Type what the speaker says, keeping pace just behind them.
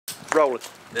Roll it.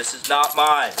 This is not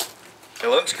mine. It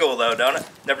looks cool though, don't it?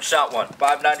 Never shot one.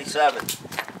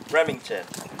 5.97 Remington.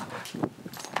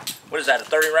 What is that, a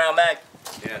 30 round mag?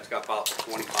 Yeah, it's got about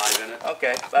 25 in it.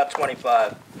 Okay, about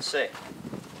 25. Let's see.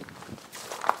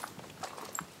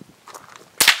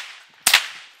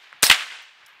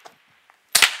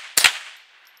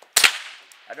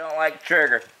 I don't like the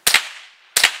trigger.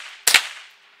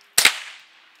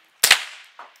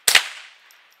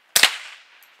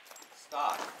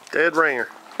 Stock. Dead ringer.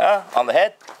 Huh? On the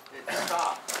head? It's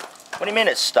stock. What do you mean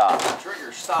it's stopped? The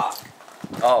trigger's stock.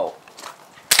 Oh.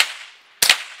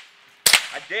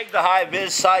 I dig the high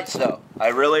vis sights though. I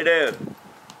really do.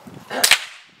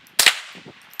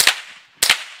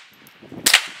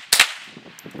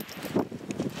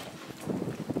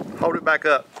 Hold it back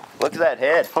up. Look at that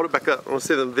head. Hold it back up. I want to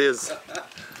see them viz.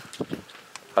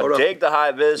 I dig the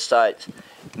high vis sights.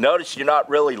 Notice you're not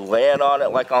really laying on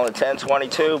it like on the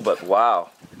 1022, but wow.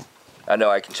 I know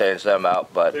I can change them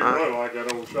out, but... They run like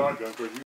that old shotgun because you